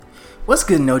What's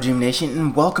good, NoDream Nation,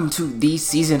 and welcome to the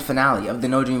season finale of the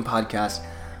NoDream Podcast.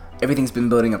 Everything's been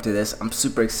building up to this. I'm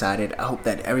super excited. I hope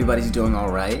that everybody's doing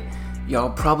alright. Y'all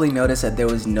probably noticed that there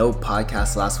was no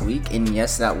podcast last week, and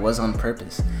yes, that was on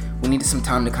purpose. We needed some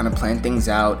time to kind of plan things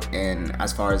out, and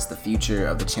as far as the future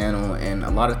of the channel, and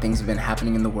a lot of things have been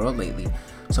happening in the world lately.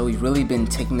 So we've really been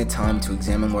taking the time to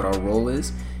examine what our role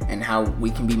is and how we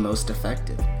can be most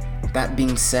effective. That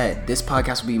being said, this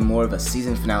podcast will be more of a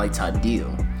season finale type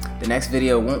deal. The next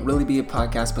video won't really be a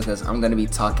podcast because I'm going to be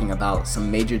talking about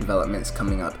some major developments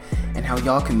coming up and how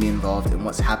y'all can be involved in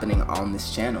what's happening on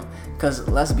this channel. Because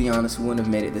let's be honest, we wouldn't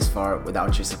have made it this far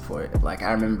without your support. Like,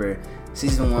 I remember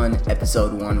season 1,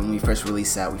 episode 1, when we first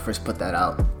released that, we first put that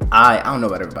out. I don't know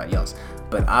about everybody else,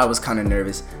 but I was kind of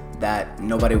nervous that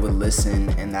nobody would listen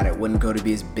and that it wouldn't go to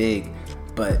be as big.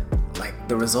 But like,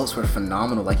 the results were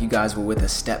phenomenal. Like, you guys were with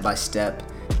us step by step.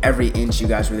 Every inch you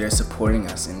guys were there supporting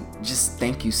us, and just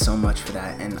thank you so much for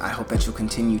that, and I hope that you'll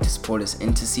continue to support us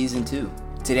into season 2.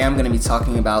 Today I'm going to be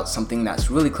talking about something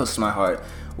that's really close to my heart,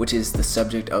 which is the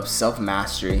subject of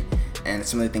self-mastery and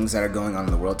some of the things that are going on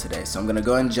in the world today. So I'm going to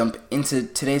go ahead and jump into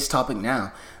today's topic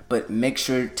now, but make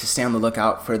sure to stay on the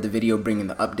lookout for the video bringing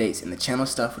the updates and the channel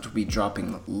stuff, which will be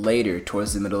dropping later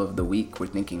towards the middle of the week. We're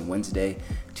thinking Wednesday,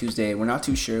 Tuesday, we're not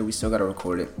too sure, we still got to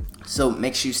record it. So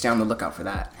make sure you stay on the lookout for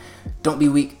that. Don't be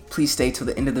weak, please stay till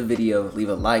the end of the video, leave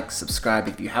a like, subscribe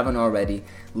if you haven't already.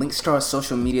 Links to our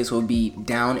social medias will be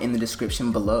down in the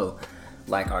description below,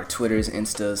 like our Twitters,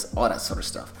 Instas, all that sort of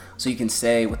stuff. So you can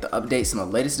stay with the updates and the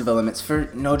latest developments for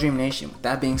NoDream Nation. With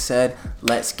that being said,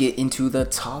 let's get into the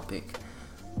topic.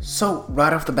 So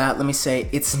right off the bat, let me say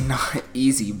it's not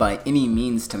easy by any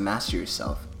means to master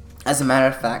yourself. As a matter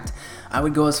of fact, I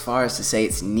would go as far as to say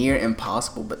it's near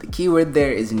impossible, but the key word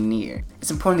there is near.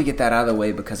 It's important to get that out of the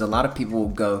way because a lot of people will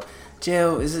go,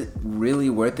 Jail, is it really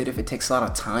worth it if it takes a lot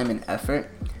of time and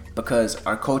effort? Because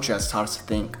our culture has taught us to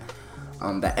think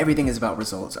that everything is about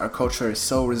results. Our culture is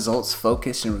so results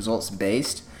focused and results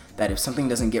based that if something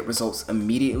doesn't get results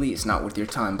immediately, it's not worth your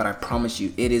time. But I promise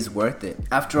you, it is worth it.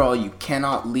 After all, you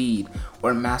cannot lead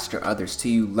or master others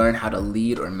till you learn how to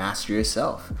lead or master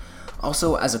yourself.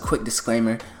 Also, as a quick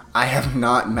disclaimer, I have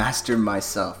not mastered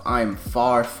myself. I am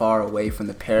far, far away from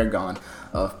the paragon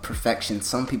of perfection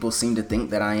some people seem to think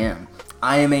that I am.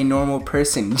 I am a normal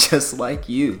person just like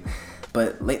you.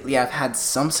 But lately I've had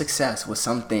some success with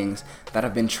some things that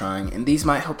I've been trying, and these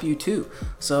might help you too.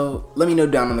 So let me know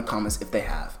down in the comments if they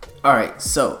have. Alright,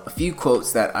 so a few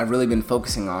quotes that I've really been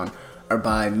focusing on are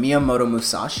by Miyamoto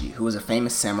Musashi, who was a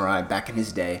famous samurai back in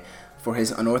his day for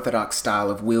his unorthodox style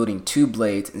of wielding 2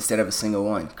 blades instead of a single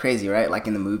one. Crazy, right? Like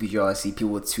in the movies, you always see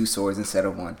people with 2 swords instead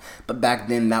of 1. But back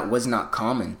then, that was not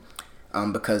common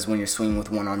because when you're swinging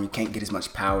with 1 arm, you can't get as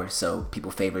much power, so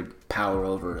people favored power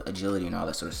over agility and all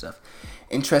that sort of stuff.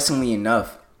 Interestingly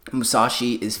enough,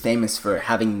 Musashi is famous for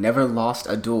having never lost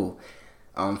a duel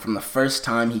from the first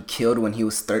time he killed when he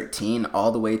was 13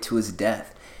 all the way to his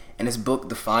death. In his book,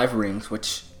 The 5 Rings,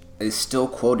 which is still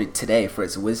quoted today for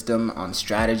its wisdom on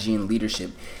strategy and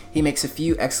leadership, he makes a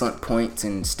few excellent points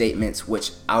and statements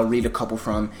which I'll read a couple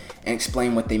from and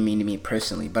explain what they mean to me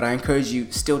personally, but I encourage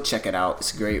you still check it out.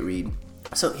 It's a great read.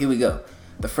 So here we go.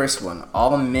 The first one: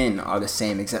 all men are the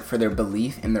same except for their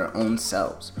belief in their own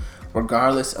selves,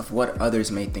 regardless of what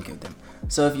others may think of them.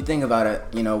 So if you think about it,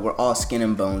 we're all skin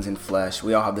and bones and flesh.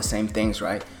 We all have the same things,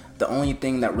 right? The only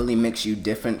thing that really makes you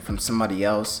different from somebody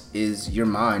else is your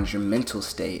mind, your mental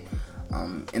state.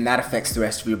 And that affects the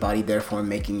rest of your body, therefore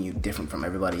making you different from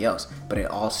everybody else. But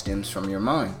it all stems from your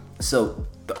mind. So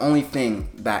the only thing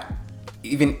that,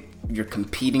 even you're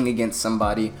competing against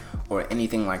somebody or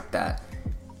anything like that,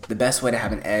 the best way to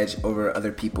have an edge over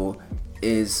other people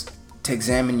is to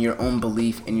examine your own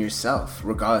belief in yourself,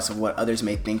 regardless of what others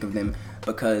may think of them,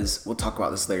 because we'll talk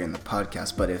about this later in the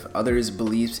podcast, but if others'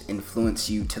 beliefs influence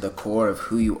you to the core of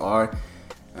who you are,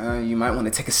 you might want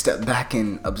to take a step back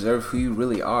and observe who you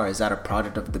really are. Is that a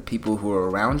product of the people who are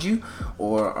around you,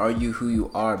 or are you who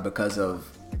you are because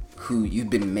of who you've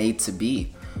been made to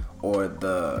be, or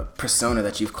the persona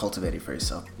that you've cultivated for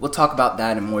yourself? We'll talk about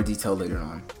that in more detail later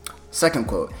on. Second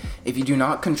quote: if you do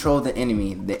not control the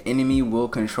enemy will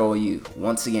control you.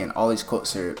 Once again, all these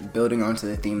quotes are building onto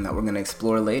the theme that we're going to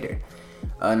explore later.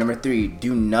 Number 3,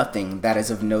 do nothing that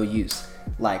is of no use.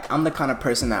 Like, I'm the kind of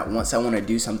person that once I want to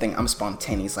do something, I'm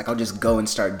spontaneous. Like, I'll just go and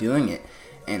start doing it.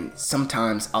 And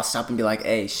sometimes I'll stop and be like,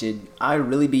 hey, should I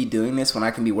really be doing this when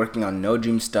I can be working on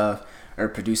NoDream stuff or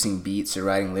producing beats or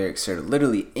writing lyrics or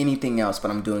literally anything else,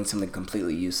 but I'm doing something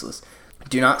completely useless.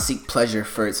 Do not seek pleasure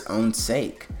for its own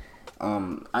sake.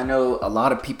 I know a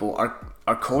lot of people,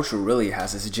 our culture really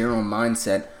has this general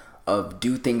mindset of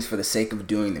do things for the sake of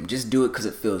doing them. Just do it because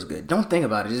it feels good. Don't think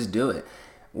about it, just do it.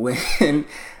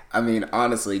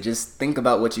 Honestly, just think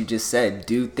about what you just said.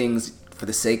 Do things for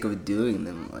the sake of doing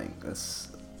them.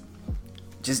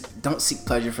 Just don't seek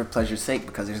pleasure for pleasure's sake,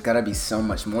 because there's got to be so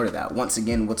much more to that. Once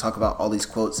again, we'll talk about all these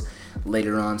quotes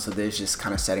later on, so there's just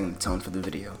kind of setting the tone for the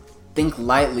video. Think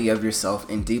lightly of yourself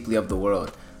and deeply of the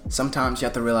world. Sometimes you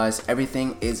have to realize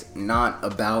everything is not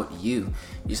about you.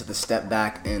 You just have to step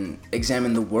back and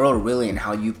examine the world really and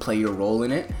how you play your role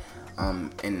in it.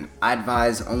 And I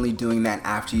advise only doing that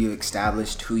after you've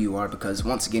established who you are, because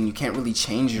once again, you can't really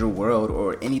change your world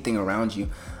or anything around you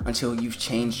until you've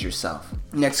changed yourself.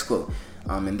 Next quote,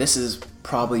 and this is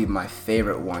probably my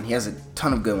favorite one. He has a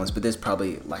ton of good ones, but this is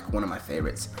probably like one of my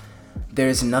favorites. There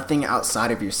is nothing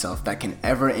outside of yourself that can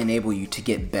ever enable you to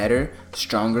get better,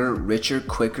 stronger, richer,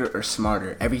 quicker, or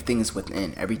smarter. Everything is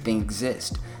within. Everything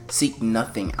exists. Seek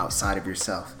nothing outside of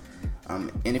yourself.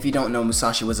 And if you don't know,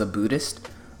 Musashi was a Buddhist,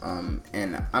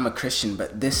 and I'm a Christian,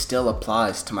 but this still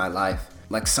applies to my life.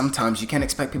 Like, sometimes you can't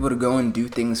expect people to go and do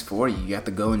things for you. You have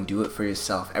to go and do it for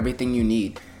yourself. Everything you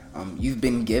need, you've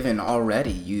been given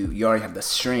already. You already have the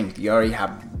strength. You already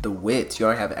have the wits. You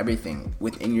already have everything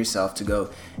within yourself to go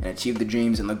and achieve the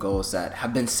dreams and the goals that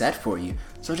have been set for you.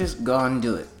 So just go on and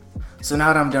do it. So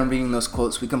now that I'm done reading those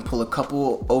quotes, we can pull a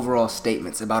couple overall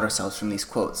statements about ourselves from these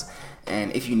quotes.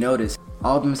 And if you notice,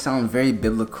 all of them sound very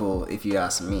biblical if you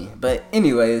ask me. But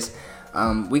anyways,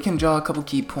 we can draw a couple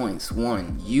key points.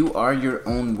 1, you are your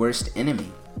own worst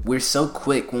enemy. We're so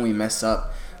quick when we mess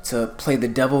up to play the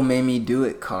devil made me do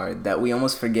it card that we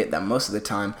almost forget that most of the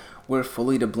time we're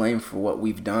fully to blame for what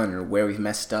we've done or where we've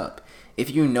messed up. If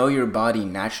you know your body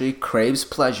naturally craves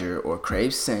pleasure or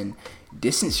craves sin,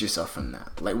 distance yourself from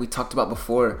that. Like we talked about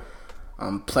before,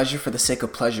 pleasure for the sake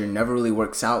of pleasure never really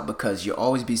works out, because you'll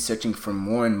always be searching for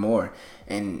more and more.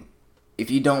 And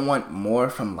if you don't want more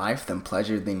from life than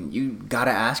pleasure, then you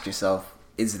gotta ask yourself,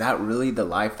 is that really the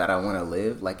life that I want to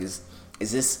live? Like, is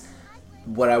this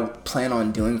what I plan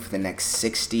on doing for the next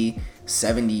 60,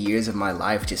 70 years of my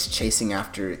life, just chasing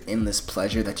after endless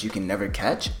pleasure that you can never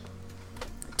catch?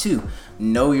 2,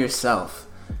 know yourself.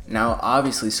 Now,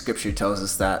 obviously, scripture tells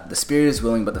us that the spirit is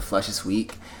willing, but the flesh is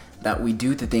weak, that we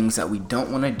do the things that we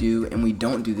don't want to do, and we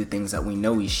don't do the things that we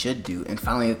know we should do. And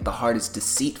finally, that the heart is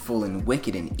deceitful and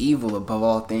wicked and evil above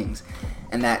all things,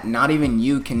 and that not even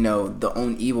you can know the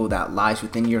own evil that lies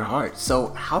within your heart. So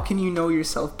how can you know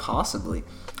yourself possibly?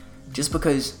 Just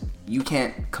because you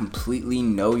can't completely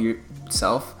know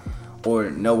yourself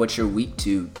or know what you're weak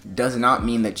to does not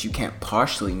mean that you can't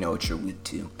partially know what you're weak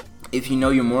to. If you know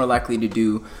you're more likely to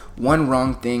do one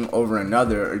wrong thing over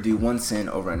another or do one sin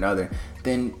over another,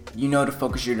 then you know to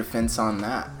focus your defense on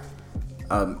that.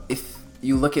 If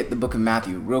you look at the book of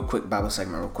Matthew, real quick, Bible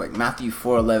segment real quick. Matthew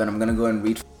 4:11, I'm going to go and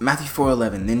read. Matthew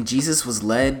 4:11, then Jesus was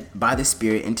led by the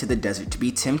Spirit into the desert to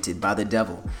be tempted by the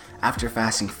devil. After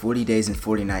fasting 40 days and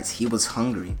 40 nights, he was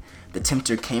hungry. The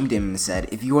tempter came to him and said,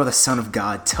 if you are the Son of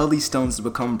God, tell these stones to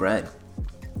become bread.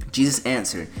 Jesus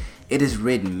answered, it is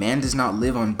written, man does not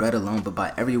live on bread alone, but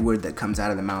by every word that comes out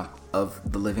of the mouth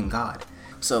of the living God.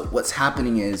 So what's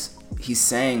happening is he's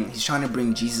trying to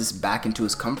bring Jesus back into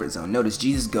his comfort zone. Notice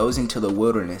Jesus goes into the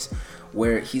wilderness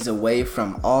where he's away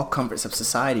from all comforts of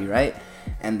society, right?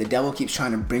 And the devil keeps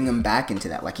trying to bring him back into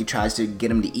that. Like he tries to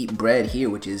get him to eat bread here,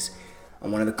 which is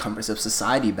one of the comforts of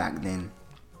society back then.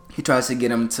 He tries to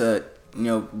get him to,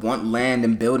 want land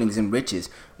and buildings and riches,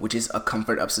 which is a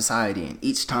comfort of society. And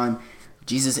each time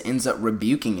Jesus ends up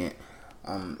rebuking it.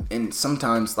 And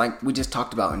sometimes, like we just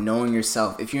talked about, knowing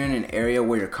yourself, if you're in an area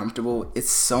where you're comfortable, it's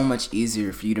so much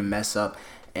easier for you to mess up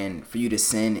and for you to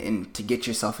sin and to get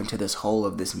yourself into this hole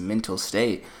of this mental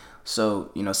state.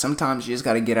 So, sometimes you just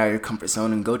got to get out of your comfort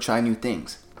zone and go try new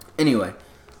things. Anyway,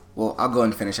 well, I'll go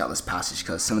and finish out this passage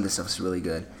because some of this stuff is really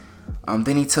good.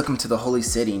 Then he took him to the holy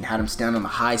city and had him stand on the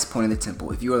highest point of the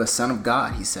temple. If you are the Son of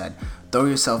God, he said, throw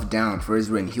yourself down, for it is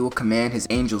written, he will command his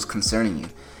angels concerning you,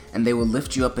 and they will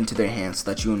lift you up into their hands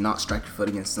so that you will not strike your foot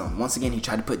against stone. Once again, he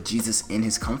tried to put Jesus in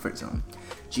his comfort zone.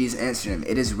 Jesus answered him,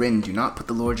 it is written, do not put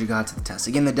the Lord your God to the test.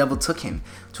 Again, the devil took him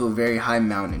to a very high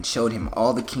mountain and showed him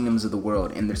all the kingdoms of the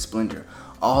world and their splendor.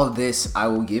 All this I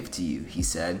will give to you, he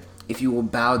said, if you will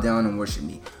bow down and worship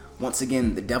me. Once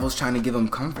again, the devil's trying to give him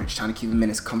comfort. He's trying to keep him in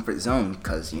his comfort zone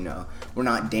because, we're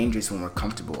not dangerous when we're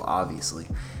comfortable, obviously.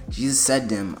 Jesus said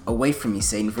to him, away from me,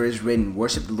 Satan, for it is written,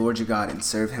 worship the Lord your God and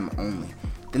serve him only.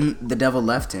 Then the devil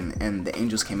left him and the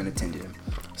angels came and attended him.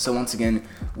 So once again,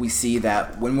 we see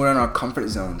that when we're in our comfort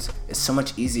zones, it's so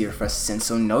much easier for us to sin.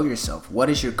 So know yourself. What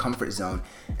is your comfort zone?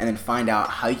 And then find out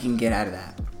how you can get out of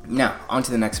that. Now, on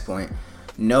to the next point.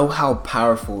 Know how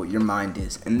powerful your mind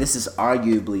is. And this is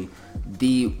arguably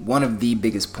one of the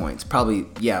biggest points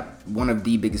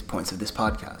of this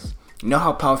podcast. Know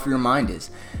how powerful your mind is.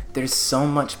 There's so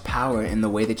much power in the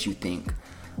way that you think.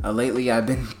 Lately, I've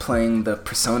been playing the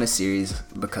Persona series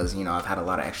because, I've had a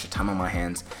lot of extra time on my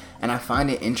hands, and I find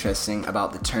it interesting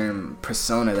about the term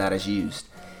persona that is used.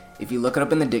 If you look it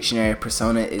up in the dictionary,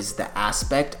 persona is the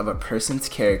aspect of a person's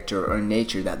character or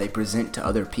nature that they present to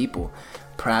other people,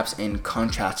 perhaps in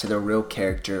contrast to their real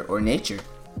character or nature.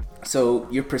 So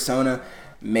your persona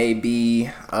may be,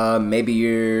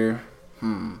 you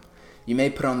may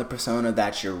put on the persona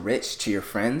that you're rich to your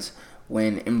friends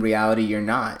when in reality you're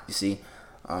not. You see,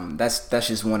 that's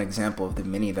just one example of the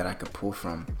many that I could pull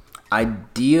from.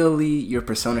 Ideally, your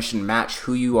persona should match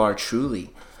who you are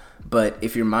truly. But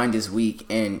if your mind is weak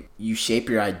and you shape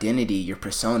your identity, your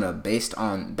persona, based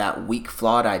on that weak,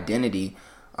 flawed identity,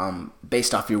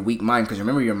 based off your weak mind, because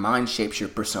remember, your mind shapes your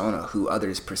persona, who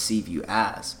others perceive you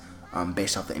as,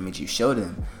 based off the image you show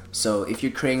them. So if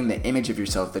you're creating the image of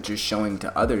yourself that you're showing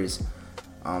to others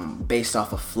based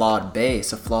off a flawed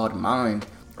base, a flawed mind,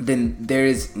 then there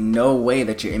is no way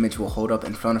that your image will hold up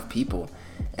in front of people.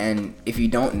 And if you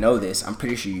don't know this, I'm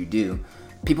pretty sure you do,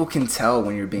 people can tell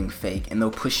when you're being fake and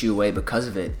they'll push you away because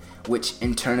of it, which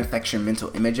in turn affects your mental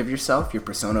image of yourself, your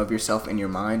persona of yourself in your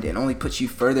mind, and only puts you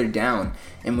further down.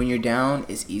 And when you're down,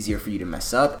 it's easier for you to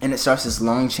mess up, and it starts this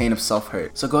long chain of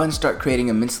self-hurt. So go ahead and start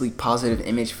creating a mentally positive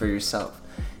image for yourself.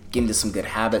 Get into some good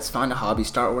habits, find a hobby,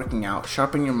 start working out,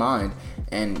 sharpen your mind,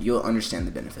 and you'll understand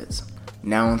the benefits.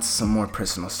 Now onto some more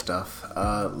personal stuff.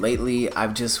 Lately,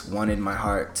 I've just wanted my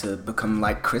heart to become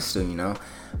like crystal,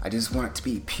 I just want it to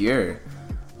be pure.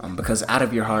 Because out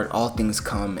of your heart, all things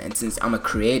come, and since I'm a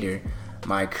creator,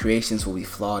 my creations will be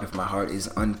flawed if my heart is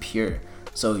unpure.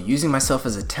 So using myself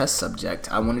as a test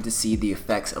subject, I wanted to see the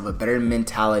effects of a better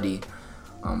mentality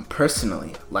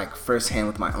personally, like firsthand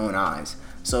with my own eyes.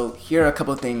 So here are a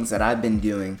couple of things that I've been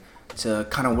doing to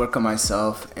kind of work on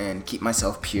myself and keep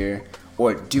myself pure,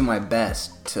 or do my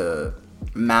best to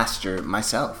master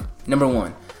myself. Number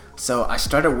one, so I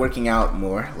started working out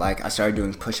more, like I started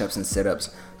doing push-ups and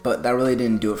sit-ups, but that really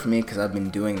didn't do it for me because I've been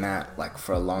doing that like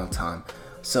for a long time.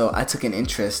 So I took a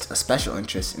special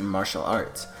interest in martial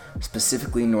arts,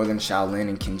 specifically Northern Shaolin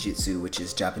and Kenjutsu, which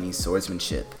is Japanese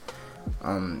swordsmanship.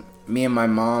 Me and my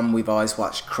mom, we've always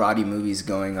watched karate movies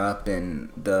growing up and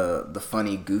the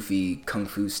funny, goofy kung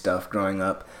fu stuff growing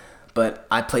up, but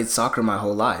I played soccer my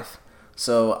whole life.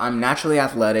 So I'm naturally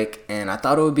athletic and I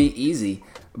thought it would be easy,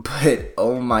 but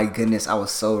oh my goodness, I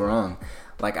was so wrong.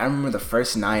 Like, I remember the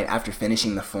first night after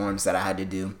finishing the forms that I had to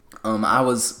do,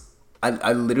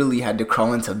 I literally had to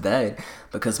crawl into bed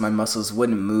because my muscles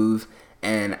wouldn't move,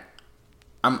 and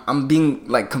I'm being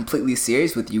like completely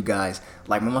serious with you guys.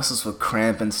 Like, my muscles would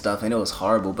cramp and stuff, and it was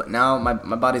horrible, but now my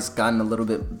body's gotten a little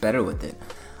bit better with it.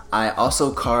 I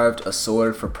also carved a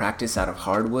sword for practice out of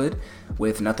hardwood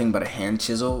with nothing but a hand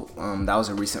chisel. That was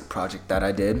a recent project that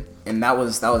I did, and that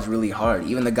was really hard.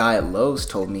 Even the guy at Lowe's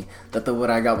told me that the wood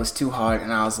I got was too hard,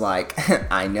 and I was like,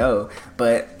 I know,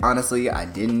 but honestly, I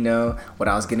didn't know what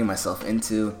I was getting myself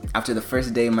into. After the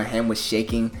first day, my hand was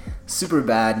shaking super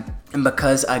bad, and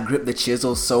because I gripped the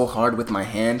chisel so hard with my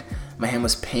hand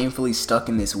was painfully stuck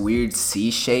in this weird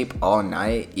C shape all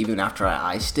night, even after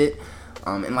I iced it.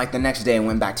 And like the next day I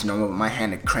went back to normal, but my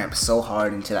hand had cramped so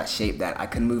hard into that shape that I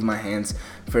couldn't move my hands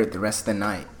for the rest of the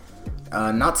night.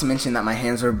 Not to mention that my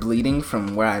hands were bleeding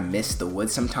from where I missed the wood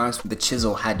sometimes. The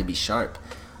chisel had to be sharp.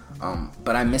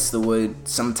 But I missed the wood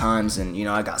sometimes, and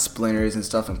I got splinters and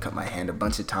stuff and cut my hand a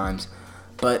bunch of times.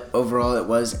 But overall, it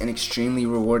was an extremely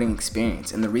rewarding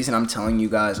experience. And the reason I'm telling you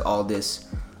guys all this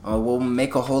will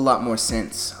make a whole lot more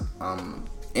sense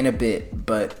in a bit.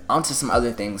 But onto some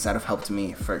other things that have helped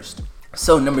me first.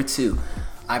 So number 2,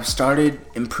 I've started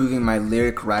improving my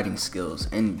lyric writing skills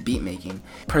and beat making.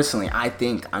 Personally, I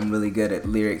think I'm really good at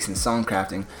lyrics and song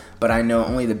crafting, but I know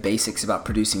only the basics about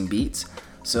producing beats.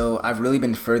 So I've really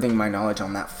been furthering my knowledge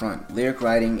on that front. Lyric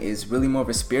writing is really more of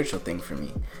a spiritual thing for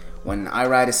me. When I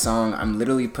write a song, I'm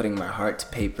literally putting my heart to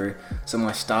paper, so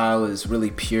my style is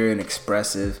really pure and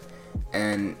expressive.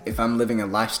 And if I'm living a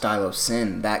lifestyle of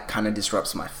sin, that kind of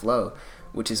disrupts my flow.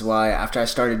 Which is why after I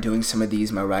started doing some of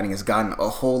these, my writing has gotten a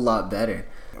whole lot better.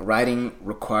 Writing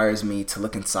requires me to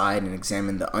look inside and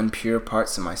examine the unpure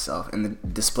parts of myself and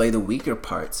display the weaker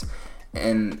parts.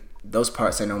 And those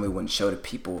parts I normally wouldn't show to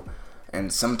people.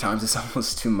 And sometimes it's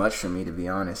almost too much for me, to be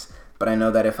honest. But I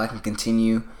know that if I can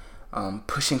continue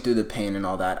pushing through the pain and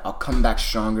all that, I'll come back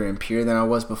stronger and purer than I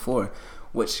was before,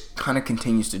 which kind of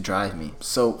continues to drive me.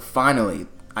 So finally,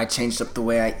 I changed up the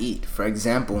way I eat. For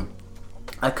example,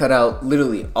 I cut out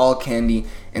literally all candy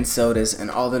and sodas and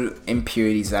all the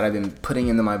impurities that I've been putting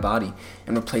into my body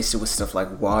and replaced it with stuff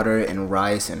like water and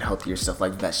rice and healthier stuff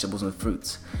like vegetables and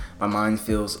fruits. My mind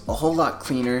feels a whole lot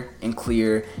cleaner and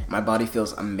clearer. My body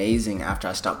feels amazing after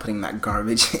I stopped putting that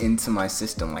garbage into my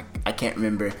system. Like, I can't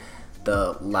remember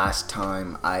the last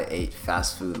time I ate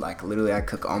fast food. Like, literally, I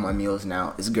cook all my meals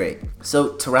now. It's great.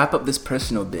 So to wrap up this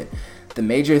personal bit, the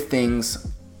major things,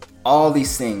 all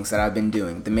these things that I've been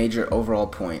doing, the major overall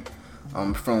point,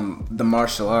 from the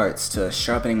martial arts to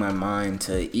sharpening my mind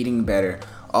to eating better,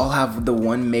 all have the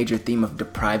one major theme of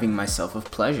depriving myself of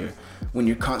pleasure. When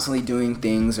you're constantly doing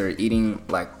things or eating,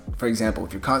 like, for example,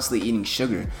 if you're constantly eating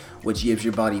sugar, which gives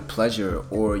your body pleasure,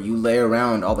 or you lay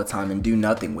around all the time and do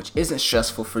nothing, which isn't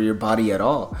stressful for your body at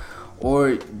all,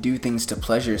 or do things to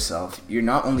pleasure yourself, you're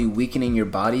not only weakening your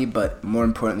body, but more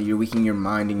importantly, you're weakening your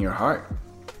mind and your heart.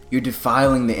 You're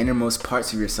defiling the innermost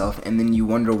parts of yourself, and then you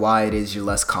wonder why it is you're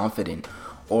less confident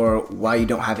or why you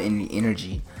don't have any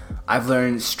energy. I've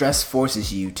learned stress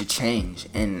forces you to change,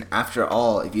 and after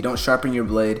all, if you don't sharpen your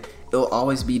blade, it'll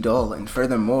always be dull. And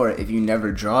furthermore, if you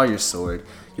never draw your sword,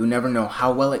 you'll never know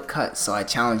how well it cuts. So I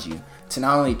challenge you to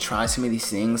not only try some of these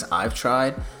things I've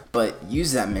tried, but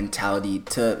use that mentality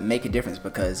to make a difference,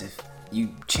 because if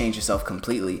you change yourself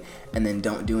completely and then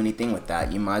don't do anything with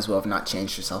that, you might as well have not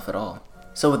changed yourself at all.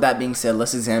 So with that being said,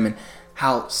 let's examine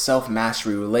how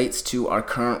self-mastery relates to our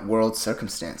current world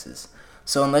circumstances.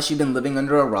 So unless you've been living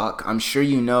under a rock, I'm sure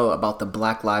you know about the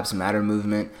Black Lives Matter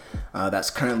movement that's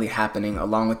currently happening,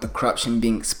 along with the corruption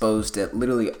being exposed at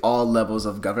literally all levels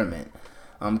of government.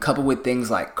 Coupled with things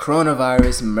like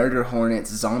coronavirus, murder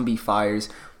hornets, zombie fires,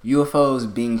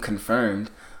 UFOs being confirmed,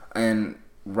 and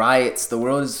riots, the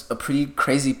world is a pretty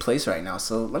crazy place right now.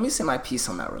 So let me say my piece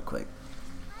on that real quick.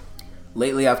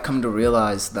 Lately, I've come to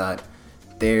realize that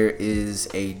there is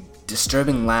a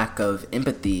disturbing lack of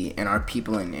empathy in our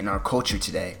people and in our culture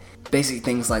today. Basic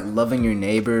things like loving your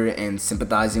neighbor and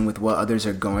sympathizing with what others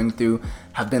are going through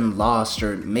have been lost,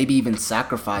 or maybe even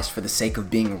sacrificed for the sake of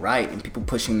being right and people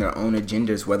pushing their own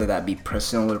agendas, whether that be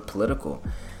personal or political.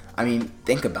 I mean,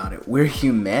 think about it. We're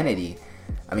humanity.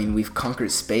 I mean, we've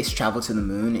conquered space, traveled to the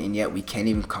moon, and yet we can't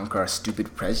even conquer our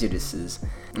stupid prejudices.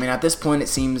 I mean, at this point, it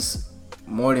seems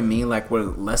more to me like we're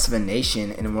less of a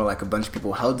nation and more like a bunch of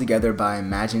people held together by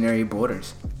imaginary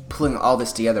borders. Pulling all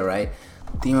this together, right?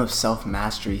 The theme of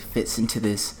self-mastery fits into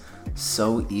this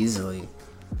so easily.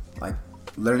 Like,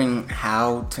 learning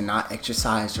how to not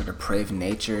exercise or deprave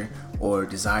nature or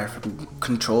desire for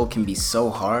control can be so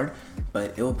hard,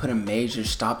 but it will put a major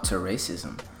stop to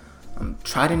racism.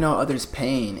 Try to know others'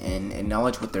 pain and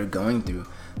acknowledge what they're going through,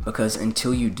 because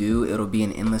until you do, it'll be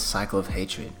an endless cycle of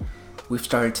hatred. We've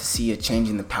started to see a change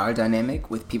in the power dynamic,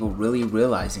 with people really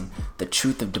realizing the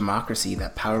truth of democracy,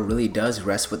 that power really does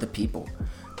rest with the people.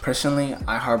 Personally,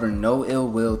 I harbor no ill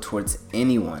will towards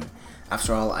anyone.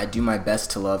 After all, I do my best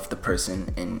to love the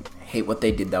person and hate what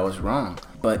they did that was wrong.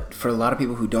 But for a lot of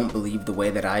people who don't believe the way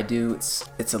that I do,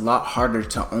 it's a lot harder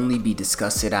to only be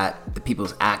disgusted at the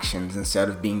people's actions instead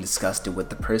of being disgusted with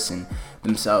the person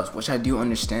themselves, which I do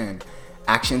understand.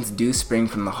 Actions do spring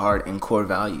from the heart and core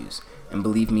values. And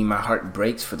believe me, my heart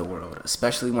breaks for the world,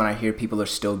 especially when I hear people are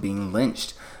still being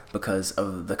lynched because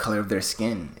of the color of their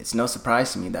skin. It's no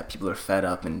surprise to me that people are fed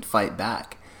up and fight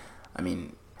back. I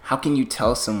mean, how can you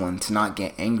tell someone to not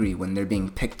get angry when they're being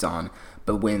picked on,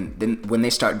 but when they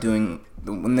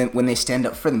stand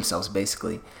up for themselves,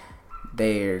 basically,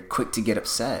 they're quick to get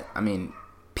upset? I mean,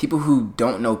 people who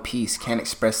don't know peace can't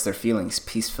express their feelings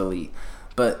peacefully.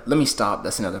 But let me stop,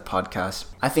 that's another podcast.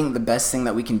 I think the best thing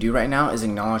that we can do right now is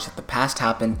acknowledge that the past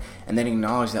happened, and then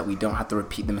acknowledge that we don't have to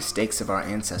repeat the mistakes of our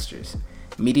ancestors.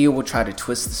 Media will try to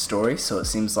twist the story so it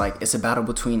seems like it's a battle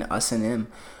between us and them,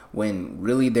 when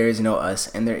really there is no us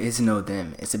and there is no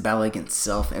them. It's a battle against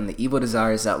self and the evil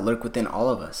desires that lurk within all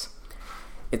of us.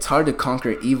 It's hard to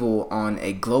conquer evil on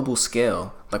a global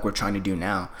scale, like we're trying to do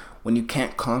now, when you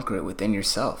can't conquer it within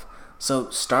yourself.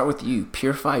 So start with you,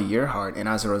 purify your heart, and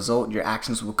as a result, your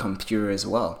actions will become pure as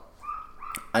well.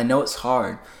 I know it's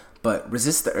hard, but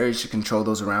resist the urge to control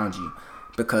those around you,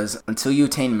 because until you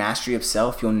attain mastery of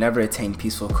self, you'll never attain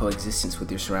peaceful coexistence with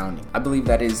your surroundings. I believe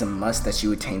that it is a must that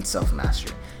you attain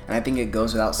self-mastery, and I think it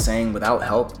goes without saying, without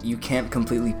help, you can't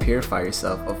completely purify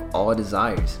yourself of all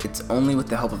desires. It's only with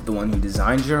the help of the one who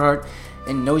designed your heart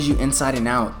and knows you inside and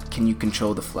out can you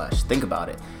control the flesh. Think about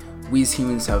it. We as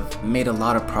humans have made a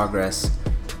lot of progress.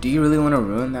 Do you really want to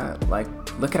ruin that? Like,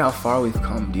 look at how far we've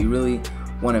come. Do you really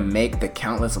want to make the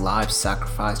countless lives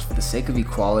sacrificed for the sake of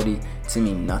equality to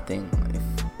mean nothing?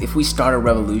 If we start a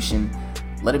revolution,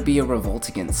 let it be a revolt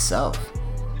against self.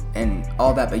 And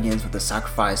all that begins with the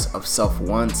sacrifice of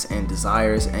self-wants and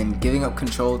desires and giving up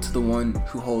control to the one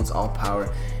who holds all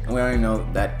power. And we already know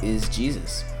that is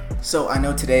Jesus. So I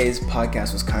know today's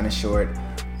podcast was kind of short,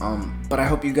 but I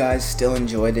hope you guys still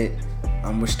enjoyed it.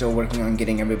 We're still working on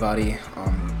getting everybody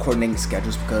coordinating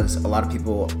schedules because a lot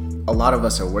of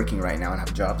us are working right now and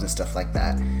have jobs and stuff like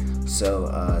that. So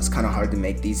it's kind of hard to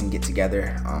make these and get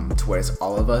together to where it's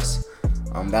all of us.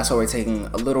 That's why we're taking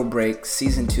a little break.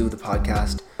 Season 2 of the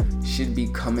podcast should be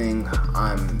coming.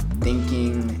 I'm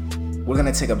thinking we're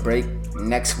gonna take a break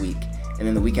next week, and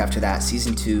then the week after that,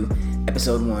 season 2,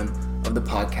 episode 1 of the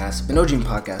podcast, the NoDream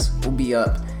Podcast, will be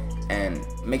up. And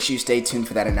make sure you stay tuned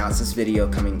for that announcements video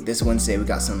coming this Wednesday. We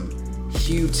got some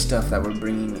huge stuff that we're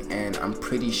bringing, and I'm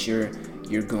pretty sure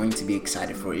you're going to be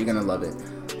excited for it. You're gonna love it.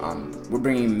 We're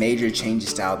bringing major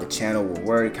changes to how the channel will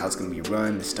work, how it's gonna be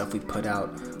run, the stuff we put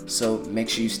out. So make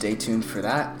sure you stay tuned for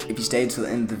that. If you stayed to the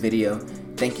end of the video,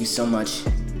 thank you so much.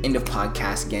 End of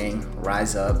podcast gang,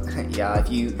 rise up. Yeah,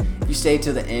 if you stayed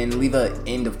to the end, leave a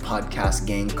end of podcast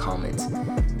gang comment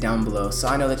down below, so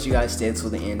I know that you guys stayed till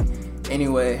the end.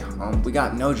 Anyway, we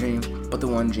got no dream but the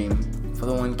one dream for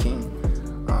the one king.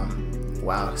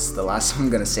 Wow, it's the last time I'm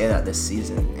gonna say that this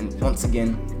season. And once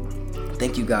again,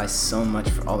 thank you guys so much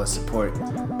for all the support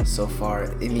so far.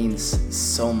 It means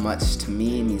so much to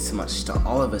me. It means so much to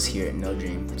all of us here at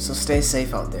NoDream. So stay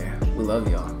safe out there. We love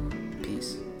y'all.